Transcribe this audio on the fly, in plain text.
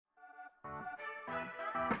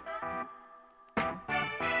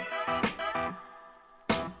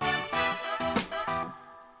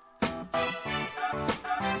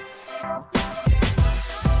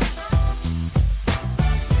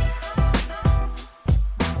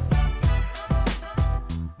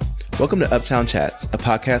Welcome to Uptown Chats, a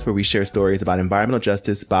podcast where we share stories about environmental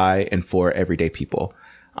justice by and for everyday people.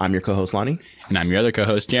 I'm your co-host, Lonnie. And I'm your other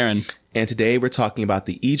co-host, Jaron. And today we're talking about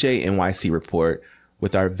the EJNYC Report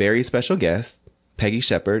with our very special guest, Peggy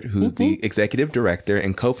Shepard, who's the executive director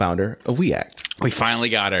and co-founder of WeAct. We finally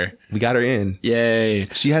got her. We got her in. Yay.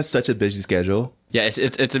 She has such a busy schedule. Yeah,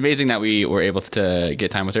 it's amazing that we were able to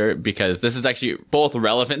get time with her, because this is actually both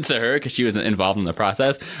relevant to her because she was involved in the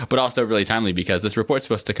process, but also really timely because this report's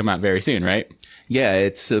supposed to come out very soon, right? Yeah,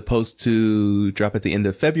 it's supposed to drop at the end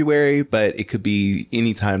of February, but it could be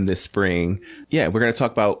anytime this spring. Yeah, we're going to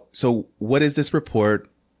talk about, so what is this report?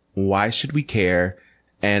 Why should we care?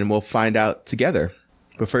 And we'll find out together.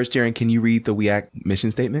 But first, Jaron, can you read the WeAct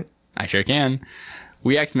mission statement? I sure can.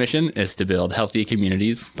 WeAct's mission is to build healthy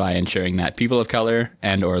communities by ensuring that people of color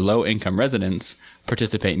and or low-income residents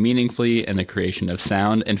participate meaningfully in the creation of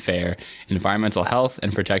sound and fair environmental health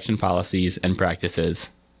and protection policies and practices.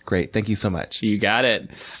 Great. Thank you so much. You got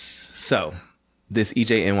it. So, this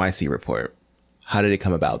EJNYC report, how did it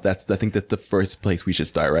come about? I think that's the first place we should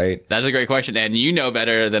start, right? That's a great question, and you know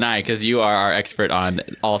better than I because you are our expert on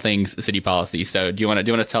all things city policy. So, do you want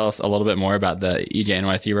to tell us a little bit more about the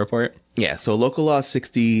EJNYC report? Yeah. So, Local Law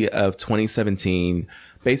 60 of 2017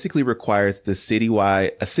 basically requires a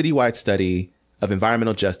citywide study of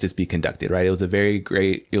environmental justice be conducted, right?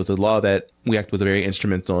 It was a law that WeAct was very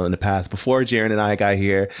instrumental in the past before Jaron and I got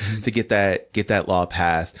here to get that law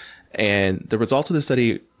passed. And the results of the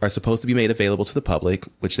study are supposed to be made available to the public,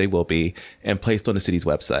 which they will be, and placed on the city's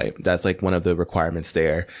website. That's like one of the requirements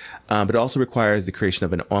there. But it also requires the creation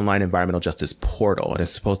of an online environmental justice portal, and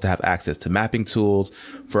it's supposed to have access to mapping tools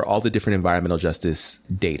for all the different environmental justice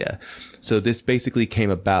data. So this basically came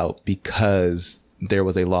about because there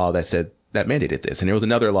was a law that mandated this. And there was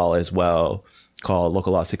another law as well called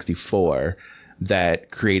Local Law 64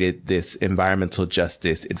 that created this environmental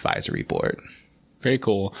justice advisory board. Very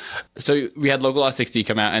cool. So we had Local Law 60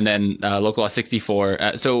 come out, and then Local Law 64.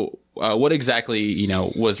 What exactly,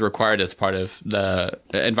 was required as part of the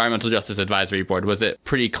Environmental Justice Advisory Board? Was it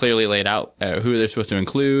pretty clearly laid out who they're supposed to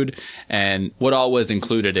include and what all was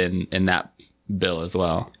included in that bill as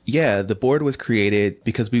well? Yeah, the board was created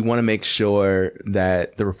because we want to make sure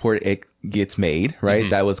that the report gets made, right?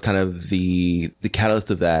 That was kind of the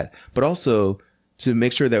catalyst of that, but also to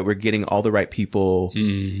make sure that we're getting all the right people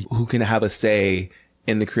who can have a say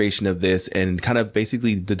in the creation of this and kind of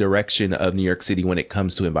basically the direction of New York City when it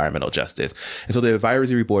comes to environmental justice. And so the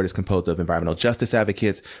advisory board is composed of environmental justice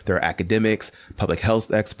advocates. There are academics, public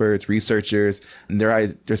health experts, researchers, and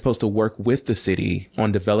they're supposed to work with the city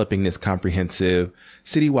on developing this comprehensive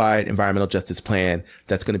citywide environmental justice plan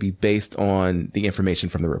that's going to be based on the information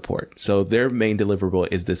from the report. So their main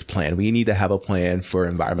deliverable is this plan. We need to have a plan for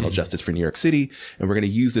environmental justice for New York City, and we're going to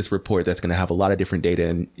use this report that's going to have a lot of different data,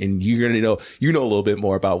 and you're going to know a little bit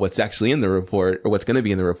more about what's actually in the report or what's going to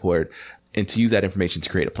be in the report, and to use that information to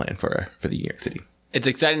create a plan for the New York City. It's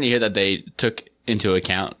exciting to hear that they took into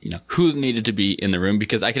account, who needed to be in the room,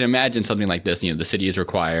 because I can imagine something like this, the city is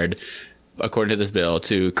required, according to this bill,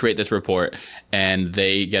 to create this report, and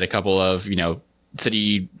they get a couple of,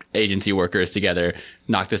 city agency workers together,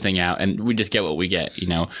 knock this thing out, and we just get what we get,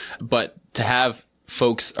 But to have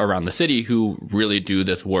folks around the city who really do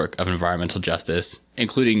this work of environmental justice,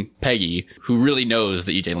 including Peggy, who really knows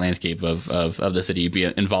the EJ landscape of the city, be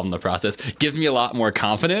involved in the process, gives me a lot more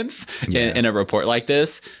confidence in a report like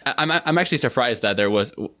this. I'm actually surprised that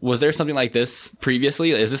was there something like this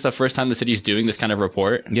previously? Is this the first time the city's doing this kind of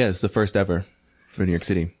report? Yeah, it's the first ever for New York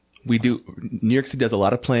City. New York City does a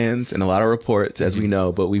lot of plans and a lot of reports, as we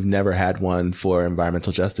know, but we've never had one for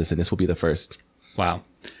environmental justice, and this will be the first. Wow.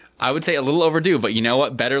 I would say a little overdue, but you know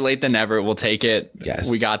what? Better late than never. We'll take it.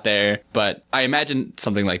 Yes. We got there. But I imagine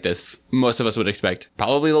something like this, most of us would expect,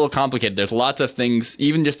 probably a little complicated. There's lots of things,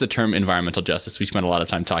 even just the term environmental justice. We spent a lot of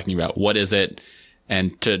time talking about what is it,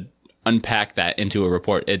 and to unpack that into a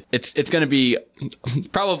report, it's going to be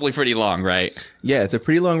probably pretty long, right? Yeah, it's a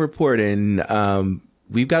pretty long report, and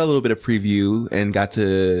we've got a little bit of preview and got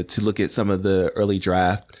to look at some of the early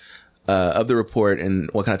draft of the report and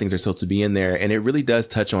what kind of things are supposed to be in there. And it really does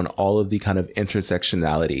touch on all of the kind of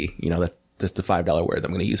intersectionality, that's the $5 word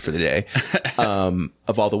I'm going to use for the day,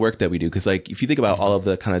 of all the work that we do. Cause if you think about all of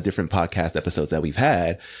the kind of different podcast episodes that we've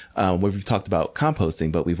had, where we've talked about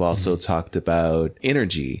composting, but we've also talked about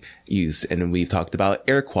energy use, and we've talked about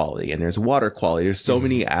air quality, and there's water quality. There's so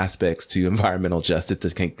many aspects to environmental justice to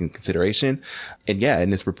take into consideration. And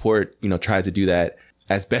this report, tries to do that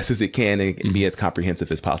as best as it can and be as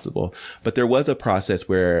comprehensive as possible. But there was a process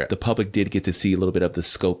where the public did get to see a little bit of the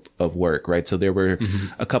scope of work, right? So there were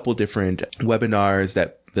a couple different webinars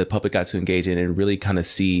that the public got to engage in and really kind of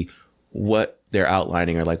see what they're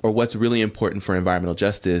outlining or what's really important for environmental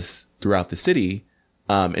justice throughout the city.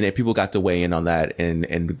 And then people got to weigh in on that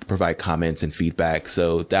and provide comments and feedback.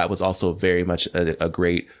 So that was also very much a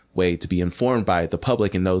great way to be informed by the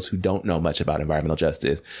public and those who don't know much about environmental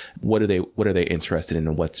justice. What are they interested in,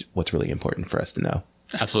 and what's really important for us to know?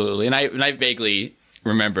 Absolutely. And I vaguely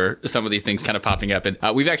remember some of these things kind of popping up. And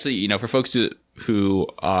we've actually, for folks who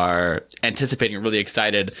are anticipating or really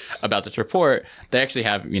excited about this report, they actually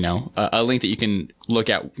have, a link that you can look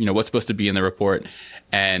at, what's supposed to be in the report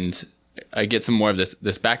and get some more of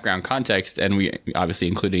this background context. And we obviously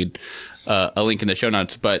included a link in the show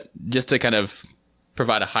notes, but just to kind of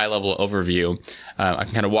provide a high level overview, I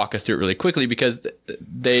can kind of walk us through it really quickly, because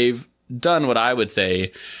they've done what I would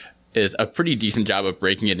say is a pretty decent job of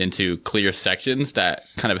breaking it into clear sections that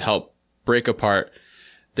kind of help break apart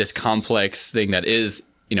this complex thing that is,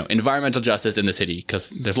 environmental justice in the city,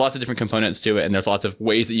 because there's lots of different components to it and there's lots of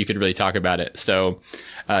ways that you could really talk about it. So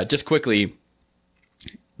just quickly,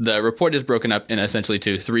 the report is broken up in essentially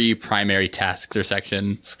to 3 primary tasks or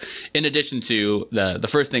sections, in addition to the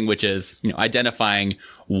first thing, which is, identifying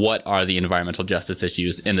what are the environmental justice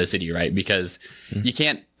issues in the city, right? Because you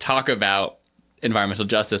can't talk about environmental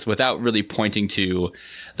justice without really pointing to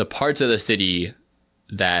the parts of the city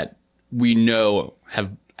that we know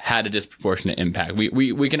have had a disproportionate impact.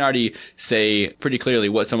 We can already say pretty clearly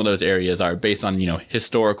what some of those areas are based on,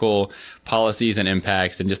 historical policies and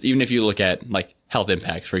impacts. And just even if you look at like health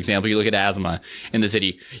impacts, for example, you look at asthma in the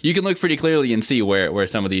city, you can look pretty clearly and see where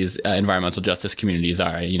some of these environmental justice communities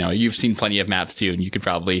are. You've seen plenty of maps too, and you could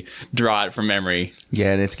probably draw it from memory.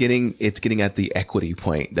 Yeah. And it's getting at the equity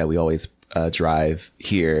point that we always drive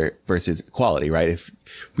here versus equality, right? If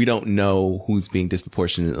we don't know who's being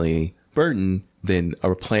disproportionately burdened, then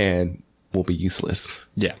our plan will be useless.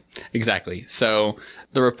 Yeah, exactly. So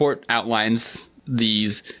the report outlines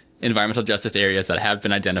these environmental justice areas that have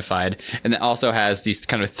been identified, and it also has these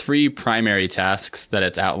kind of 3 primary tasks that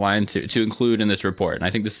it's outlined to include in this report. And I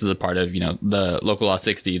think this is a part of, the Local Law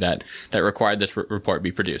 60 that required this report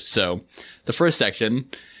be produced. So the first section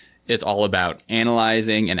is all about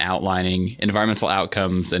analyzing and outlining environmental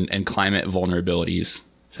outcomes and climate vulnerabilities.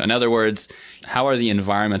 So in other words, how are the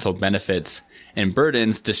environmental benefits and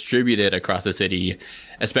burdens distributed across the city,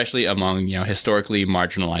 especially among, historically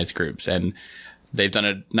marginalized groups? And they've done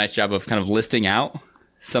a nice job of kind of listing out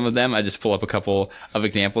some of them. I just pull up a couple of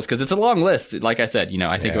examples because it's a long list. Like I said,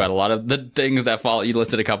 I think about a lot of the things that fall. You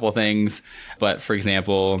listed a couple of things, but for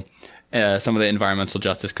example, some of the environmental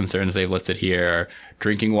justice concerns they've listed here are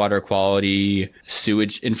drinking water quality,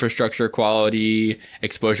 sewage infrastructure quality,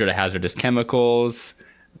 exposure to hazardous chemicals,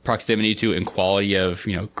 proximity to and quality of,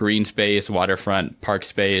 green space, waterfront, park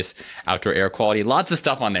space, outdoor air quality, lots of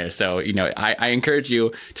stuff on there. So, I encourage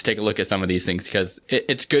you to take a look at some of these things, because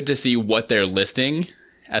it's good to see what they're listing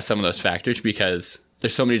as some of those factors, because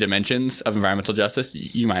there's so many dimensions of environmental justice.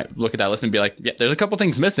 You might look at that list and be like, yeah, there's a couple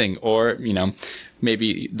things missing, or,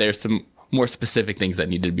 maybe there's some more specific things that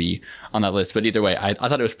need to be on that list. But either way, I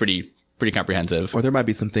thought it was pretty comprehensive. Or there might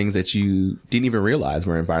be some things that you didn't even realize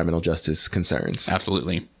were environmental justice concerns.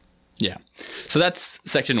 Absolutely. Yeah. So that's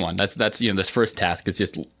section 1. That's this first task is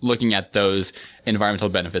just looking at those environmental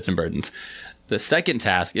benefits and burdens. The second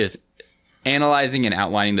task is analyzing and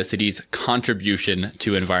outlining the city's contribution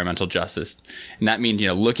to environmental justice. And that means,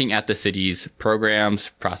 looking at the city's programs,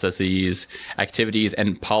 processes, activities,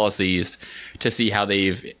 and policies to see how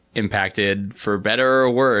they've impacted, for better or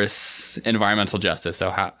worse, environmental justice. So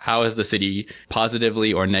how has the city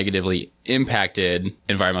positively or negatively impacted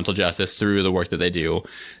environmental justice through the work that they do?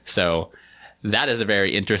 So that is a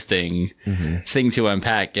very interesting thing to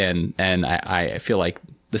unpack. And I feel like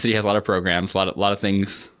the city has a lot of programs, a lot of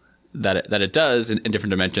things that it does in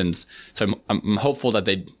different dimensions. So I'm hopeful that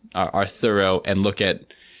they are thorough and look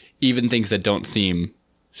at even things that don't seem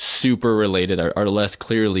super related or less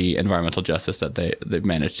clearly environmental justice, that they've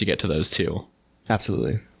managed to get to those too.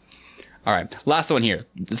 Absolutely. All right. Last one here.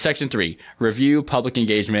 Section 3, review public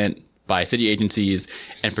engagement by city agencies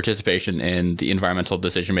and participation in the environmental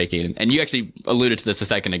decision making. And you actually alluded to this a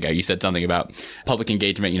second ago. You said something about public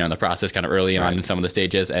engagement, in the process kind of early on in some of the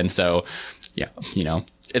stages. And so, yeah,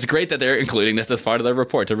 it's great that they're including this as part of the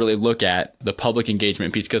report to really look at the public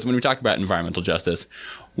engagement piece. Because when we talk about environmental justice,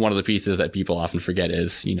 one of the pieces that people often forget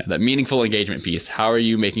is, that meaningful engagement piece. How are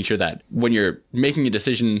you making sure that when you're making a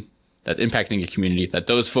decision that's impacting a community, that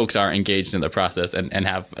those folks are engaged in the process and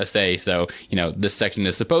have a say? So, this section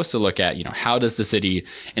is supposed to look at, how does the city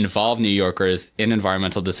involve New Yorkers in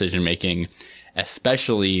environmental decision making,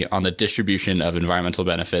 especially on the distribution of environmental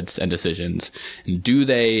benefits and decisions? And do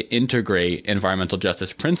they integrate environmental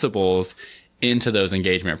justice principles into those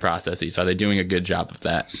engagement processes? Are they doing a good job of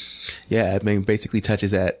that? Yeah, I mean, basically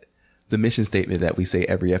touches at the mission statement that we say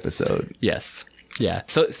every episode. Yes. Yeah.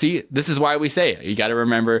 So see, this is why we say it. You got to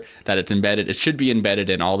remember that it's embedded. It should be embedded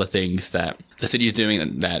in all the things that the city is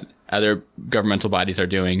doing, that other governmental bodies are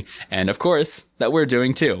doing, and of course that we're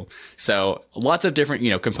doing too. So lots of different,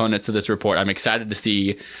 components to this report. I'm excited to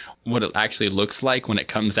see what it actually looks like when it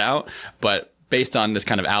comes out. But based on this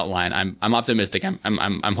kind of outline, I'm optimistic.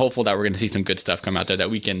 I'm hopeful that we're going to see some good stuff come out there that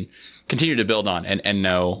we can continue to build on and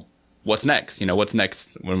know what's next. What's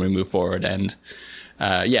next when we move forward. And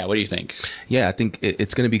what do you think? Yeah, I think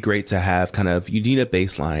it's going to be great to have you need a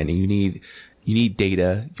baseline, and you need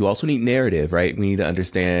data. You also need narrative, right? We need to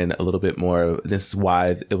understand a little bit more. This is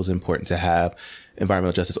why it was important to have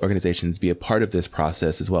environmental justice organizations be a part of this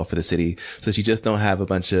process as well for the city. So that you just don't have a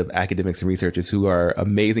bunch of academics and researchers who are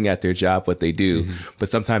amazing at their job, what they do, but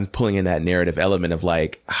sometimes pulling in that narrative element of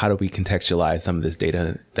how do we contextualize some of this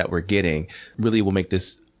data that we're getting really will make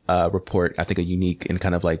this report, I think, a unique and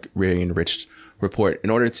really enriched report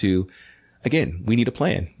in order to, again, we need a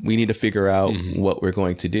plan. We need to figure out what we're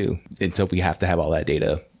going to do. And so we have to have all that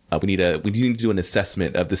data. We need to do an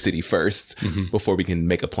assessment of the city first before we can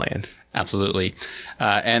make a plan. Absolutely.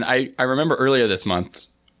 And I remember earlier this month,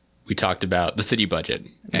 we talked about the city budget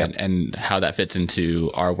and how that fits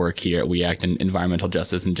into our work here at We Act and environmental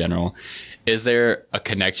justice in general. Is there a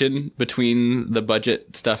connection between the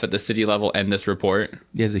budget stuff at the city level and this report?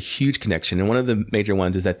 There's a huge connection. And one of the major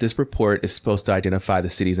ones is that this report is supposed to identify the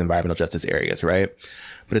city's environmental justice areas, right?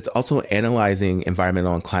 But it's also analyzing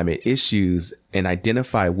environmental and climate issues and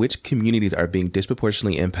identify which communities are being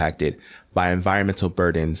disproportionately impacted by environmental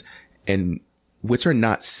burdens and which are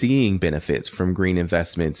not seeing benefits from green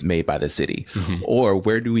investments made by the city, or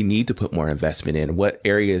where do we need to put more investment in? What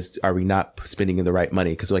areas are we not spending in the right money?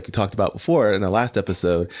 Because like we talked about before in the last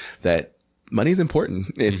episode, that money is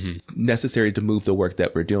important. It's necessary to move the work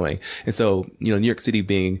that we're doing. And so, New York City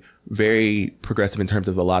being very progressive in terms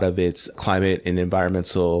of a lot of its climate and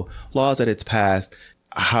environmental laws that it's passed,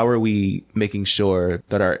 how are we making sure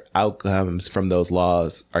that our outcomes from those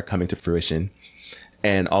laws are coming to fruition?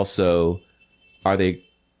 And also, are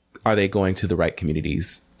they going to the right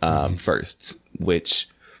communities first? Which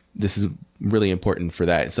this is really important for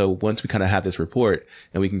that. So once we kind of have this report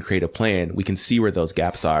and we can create a plan, we can see where those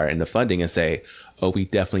gaps are in the funding and say, oh, we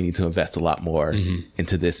definitely need to invest a lot more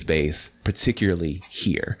into this space, particularly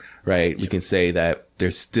here, right? We can say that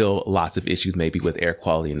there's still lots of issues maybe with air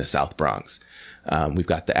quality in the South Bronx. We've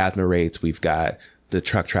got the asthma rates, we've got the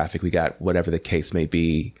truck traffic, we got whatever the case may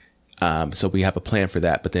be. So we have a plan for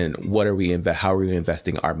that, but then how are we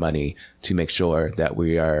investing our money to make sure that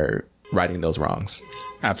we are righting those wrongs?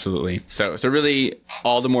 Absolutely. So really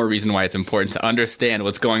all the more reason why it's important to understand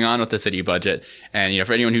what's going on with the city budget. And,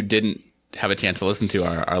 for anyone who didn't have a chance to listen to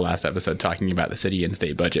our last episode talking about the city and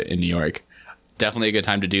state budget in New York, definitely a good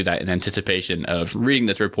time to do that in anticipation of reading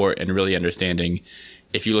this report and really understanding.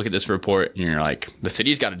 If you look at this report and you're like, the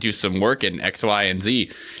city's got to do some work in X, Y, and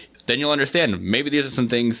Z, then you'll understand maybe these are some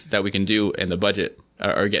things that we can do in the budget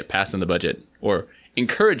or get passed in the budget or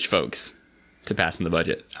encourage folks to pass in the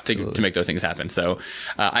budget to make those things happen. So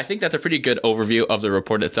I think that's a pretty good overview of the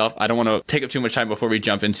report itself. I don't want to take up too much time before we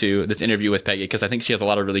jump into this interview with Peggy, because I think she has a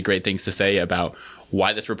lot of really great things to say about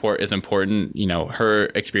why this report is important, her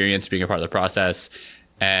experience being a part of the process,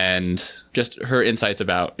 and just her insights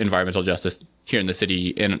about environmental justice here in the city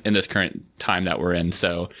in this current time that we're in.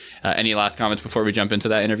 So any last comments before we jump into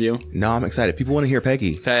that interview? No, I'm excited. People want to hear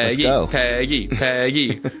Peggy. Let's go.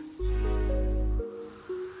 Peggy.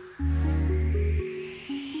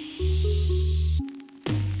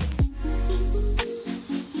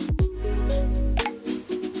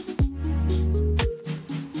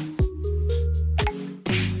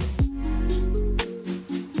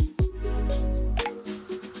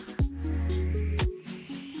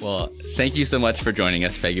 Well, thank you so much for joining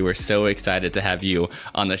us, Peggy. We're so excited to have you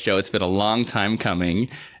on the show. It's been a long time coming.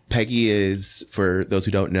 Peggy is, for those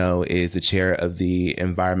who don't know, is the chair of the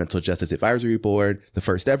Environmental Justice Advisory Board, the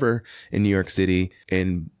first ever in New York City.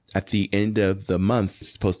 And at the end of the month,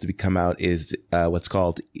 it's supposed to come out is what's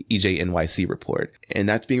called EJNYC Report. And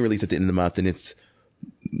that's being released at the end of the month. And it's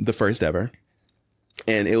the first ever.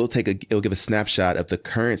 And it'll give a snapshot of the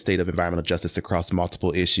current state of environmental justice across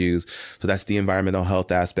multiple issues. So that's the environmental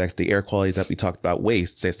health aspects, the air quality that we talked about,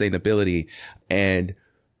 waste, sustainability. And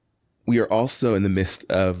we are also in the midst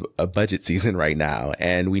of a budget season right now.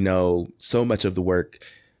 And we know so much of the work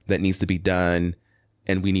that needs to be done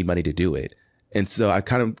and we need money to do it. And so I'm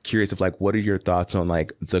kind of curious of what are your thoughts on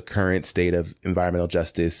the current state of environmental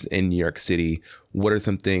justice in New York City? What are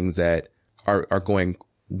some things that are going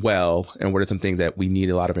well, and what are some things that we need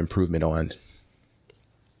a lot of improvement on?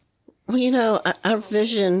 Well, our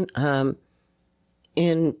vision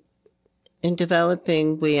in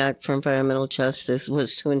developing We Act for Environmental Justice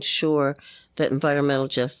was to ensure that environmental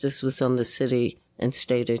justice was on the city and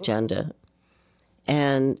state agenda.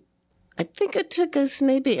 And I think it took us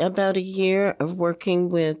maybe about a year of working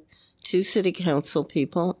with 2 city council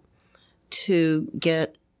people to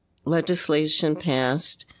get legislation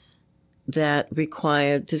passed that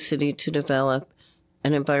required the city to develop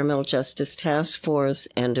an environmental justice task force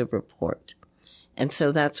and a report. And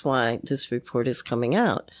so that's why this report is coming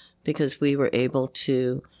out, because we were able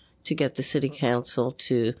to get the city council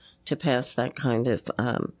to pass that kind of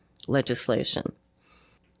legislation.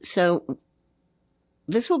 So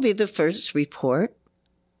this will be the first report.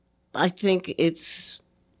 I think it's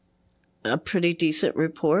a pretty decent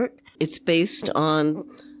report. It's based on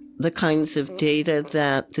the kinds of data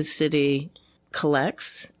that the city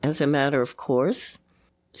collects as a matter of course.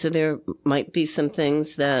 So there might be some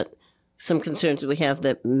things some concerns we have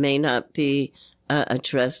that may not be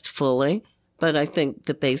addressed fully, but I think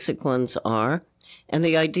the basic ones are. And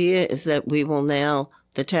the idea is that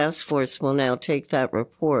the task force will now take that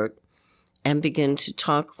report and begin to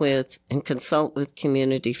talk with and consult with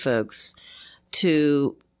community folks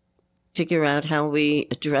to figure out how we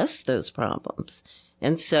address those problems.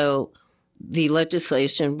 And so the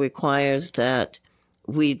legislation requires that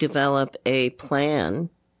we develop a plan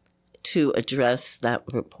to address that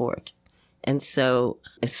report. And so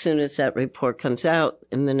as soon as that report comes out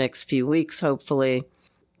in the next few weeks, hopefully,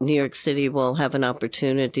 New York City will have an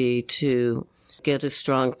opportunity to get a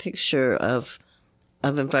strong picture of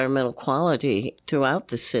environmental quality throughout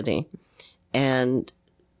the city and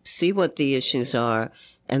see what the issues are.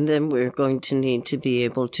 And then we're going to need to be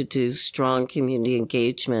able to do strong community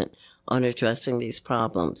engagement on addressing these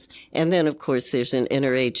problems. And then, of course, there's an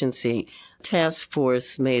interagency task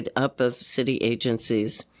force made up of city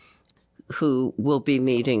agencies who will be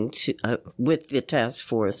meeting with the task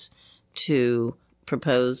force to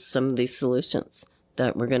propose some of these solutions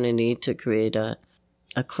that we're going to need to create a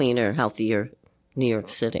cleaner, healthier New York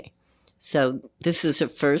City. So this is a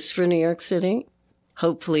first for New York City.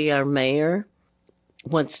 Hopefully our mayor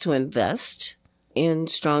wants to invest in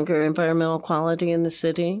stronger environmental quality in the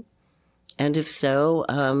city. And if so,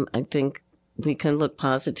 I think we can look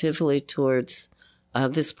positively towards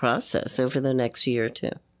this process over the next year or 2.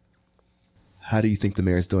 How do you think the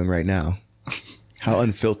mayor's doing right now? How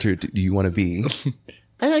unfiltered do you want to be?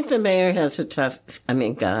 I think the mayor has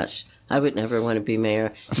I would never want to be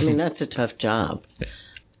mayor. That's a tough job.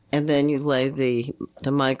 And then you lay the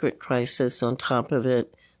migrant crisis on top of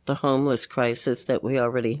it, the homeless crisis that we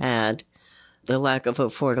already had, the lack of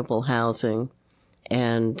affordable housing,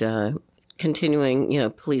 and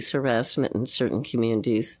continuing, police harassment in certain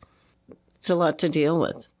communities. It's a lot to deal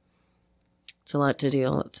with.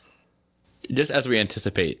 Just as we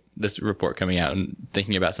anticipate this report coming out and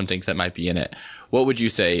thinking about some things that might be in it, what would you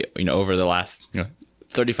say, over the last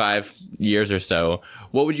 35 years or so,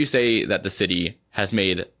 what would you say that the city has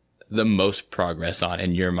made the most progress on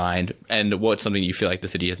in your mind? And what's something you feel like the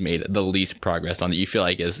city has made the least progress on that you feel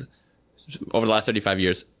like is, over the last 35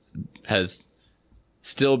 years, has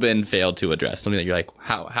still been failed to address? Something that you're like,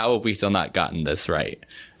 how have we still not gotten this right?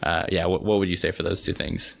 What would you say for those 2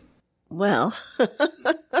 things? Well,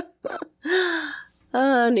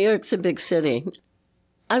 New York's a big city.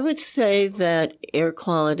 I would say that air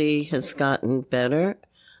quality has gotten better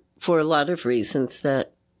for a lot of reasons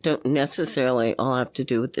that don't necessarily all have to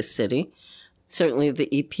do with the city. Certainly the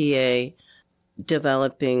EPA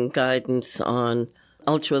developing guidance on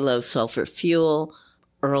ultra-low sulfur fuel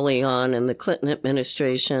early on in the Clinton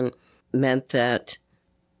administration meant that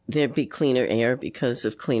there'd be cleaner air because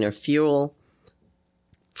of cleaner fuel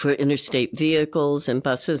for interstate vehicles and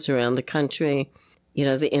buses around the country.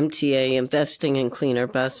 The MTA investing in cleaner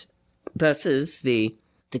buses, the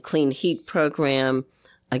Clean Heat program,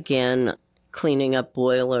 again, cleaning up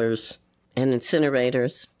boilers and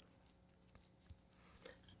incinerators.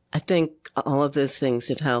 I think all of those things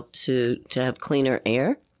have helped to have cleaner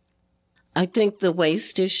air. I think the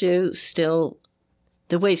waste issue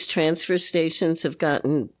the waste transfer stations have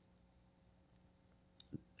gotten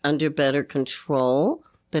under better control,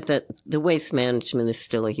 but that the waste management is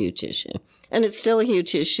still a huge issue. And it's still a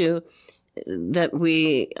huge issue that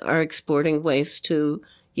we are exporting waste to,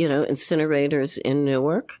 incinerators in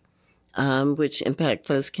Newark, which impact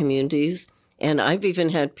those communities. And I've even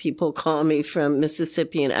had people call me from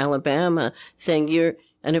Mississippi and Alabama saying, you're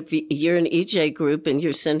an EJ group and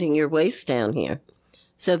you're sending your waste down here.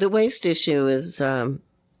 So the waste issue is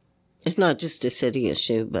It's not just a city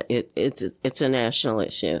issue, but it's a national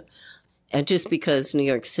issue. And just because New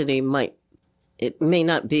York City it may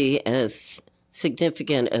not be as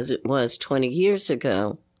significant as it was 20 years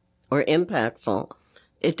ago or impactful,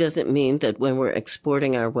 it doesn't mean that when we're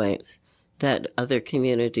exporting our waste, that other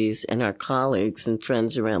communities and our colleagues and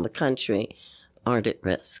friends around the country aren't at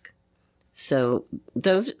risk. So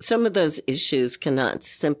some of those issues cannot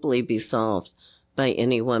simply be solved by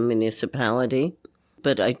any one municipality.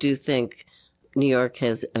 But I do think New York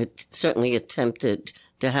has certainly attempted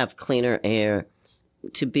to have cleaner air,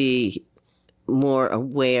 to be more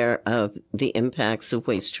aware of the impacts of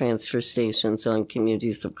waste transfer stations on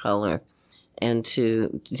communities of color, and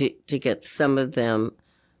to get some of them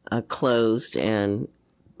closed and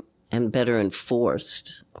better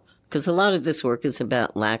enforced. Because a lot of this work is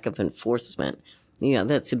about lack of enforcement.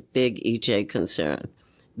 That's a big EJ concern,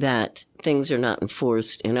 that things are not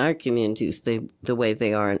enforced in our communities the way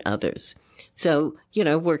they are in others. So,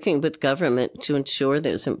 working with government to ensure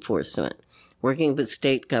there's enforcement, working with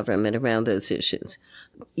state government around those issues.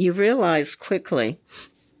 You realize quickly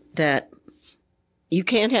that you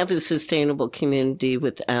can't have a sustainable community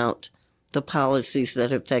without the policies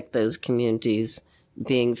that affect those communities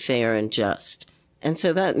being fair and just. And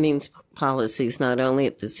so that means policies not only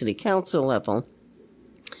at the city council level,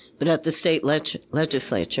 but at the state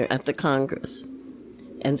legislature, at the Congress.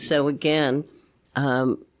 And so again,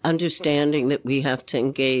 understanding that we have to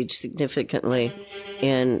engage significantly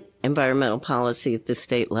in environmental policy at the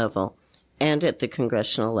state level and at the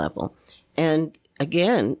congressional level. And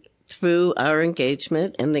again, through our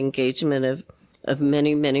engagement and the engagement of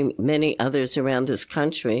many, many, many others around this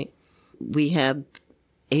country, we have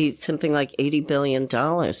something like $80 billion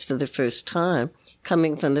for the first time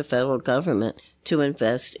coming from the federal government to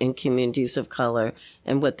invest in communities of color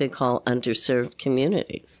and what they call underserved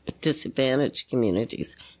communities, disadvantaged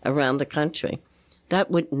communities around the country. That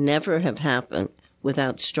would never have happened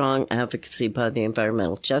without strong advocacy by the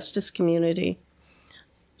environmental justice community.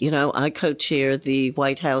 I co-chair the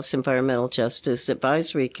White House Environmental Justice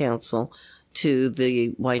Advisory Council to the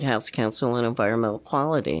White House Council on Environmental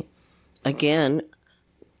Quality. Again,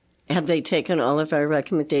 have they taken all of our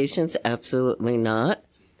recommendations? Absolutely not.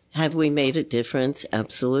 Have we made a difference?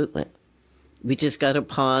 Absolutely. We just got a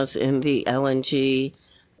pause in the LNG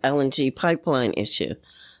pipeline issue.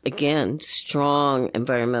 Again, strong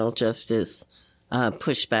environmental justice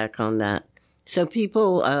pushback on that. So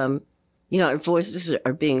people, our voices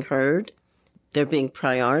are being heard. They're being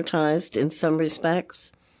prioritized in some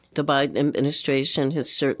respects. The Biden administration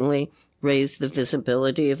has certainly raised the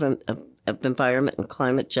visibility of environment and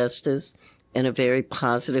climate justice in a very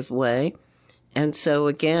positive way. And so,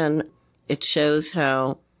 again, it shows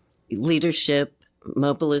how leadership,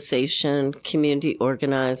 mobilization, community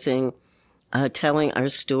organizing, telling our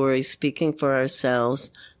stories, speaking for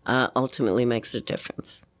ourselves, ultimately makes a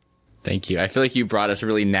difference. Thank you. I feel like you brought us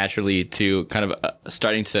really naturally to kind of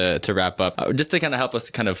starting to wrap up. Just to kind of help us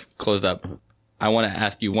kind of close up, I want to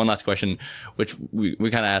ask you one last question, which we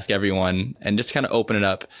kind of ask everyone, and just kind of open it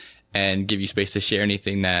up and give you space to share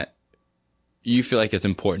anything that you feel like is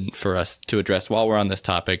important for us to address while we're on this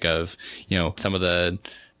topic of, some of the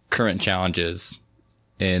current challenges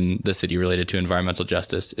in the city related to environmental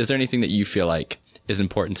justice. Is there anything that you feel like is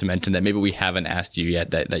important to mention that maybe we haven't asked you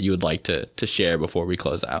yet that you would like to share before we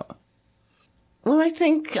close out? Well, I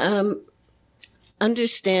think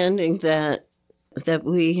understanding that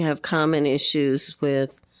we have common issues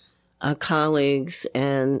with colleagues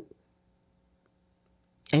and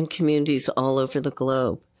communities all over the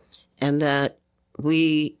globe, and that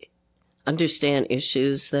we understand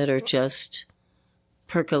issues that are just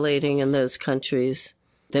percolating in those countries,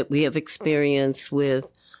 that we have experience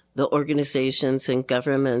with the organizations and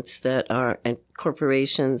governments and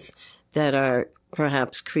corporations that are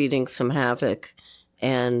perhaps creating some havoc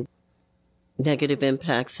and negative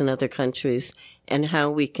impacts in other countries, and how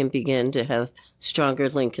we can begin to have stronger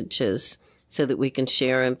linkages so that we can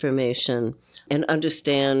share information and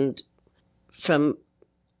understand from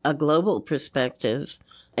a global perspective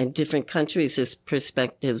and different countries'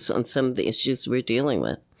 perspectives on some of the issues we're dealing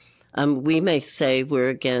with. We may say we're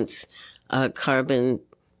against carbon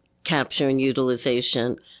capture and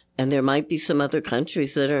utilization, and there might be some other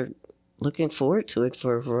countries that are looking forward to it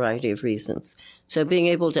for a variety of reasons. So being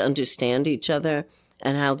able to understand each other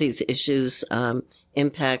and how these issues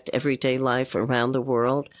impact everyday life around the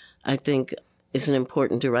world, I think is an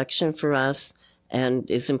important direction for us, and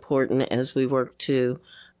is important as we work to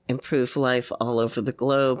improve life all over the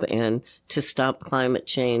globe and to stop climate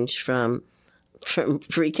change from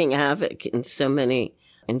wreaking havoc in so many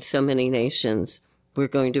nations. We're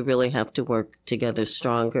going to really have to work together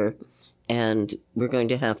stronger And we're going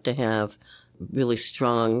to have really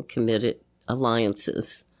strong, committed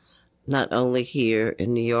alliances, not only here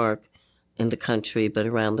in New York, in the country, but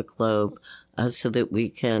around the globe, so that we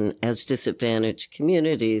can, as disadvantaged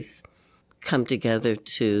communities, come together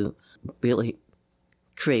to really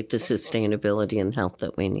create the sustainability and health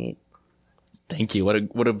that we need. Thank you.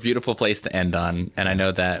 What a beautiful place to end on. And I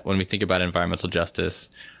know that when we think about environmental justice,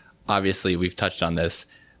 obviously we've touched on this.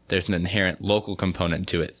 There's an inherent local component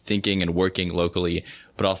to it, thinking and working locally,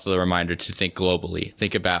 but also the reminder to think globally.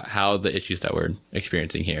 Think about how the issues that we're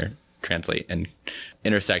experiencing here translate and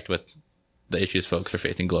intersect with the issues folks are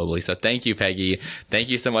facing globally. So thank you, Peggy. Thank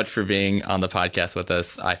you so much for being on the podcast with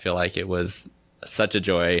us. I feel like it was such a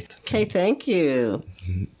joy. Okay, thank you.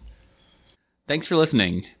 Thanks for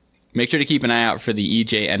listening. Make sure to keep an eye out for the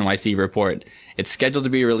EJNYC report. It's scheduled to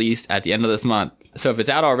be released at the end of this month. So if it's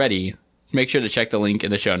out already, make sure to check the link in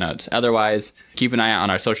the show notes. Otherwise, keep an eye out on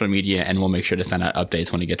our social media and we'll make sure to send out updates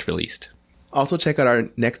when it gets released. Also, check out our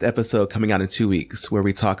next episode coming out in 2 weeks, where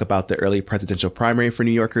we talk about the early presidential primary for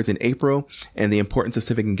New Yorkers in April and the importance of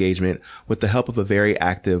civic engagement with the help of a very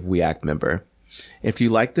active We Act member. If you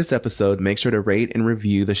like this episode, make sure to rate and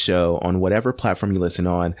review the show on whatever platform you listen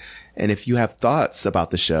on. And if you have thoughts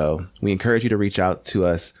about the show, we encourage you to reach out to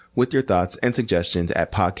us with your thoughts and suggestions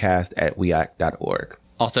at podcast@weact.org.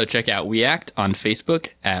 Also, check out We Act on Facebook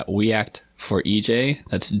at We Act for EJ.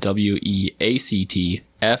 That's WEACTFOREJ.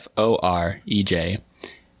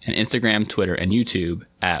 And Instagram, Twitter, and YouTube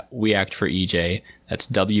at We Act for EJ. That's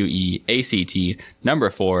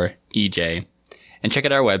WEACT4EJ. And check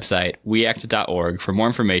out our website, weact.org, for more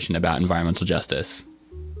information about environmental justice.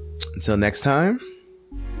 Until next time.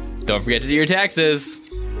 Don't forget to do your taxes.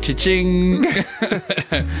 Cha-ching.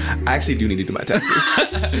 I actually do need to do my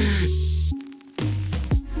taxes.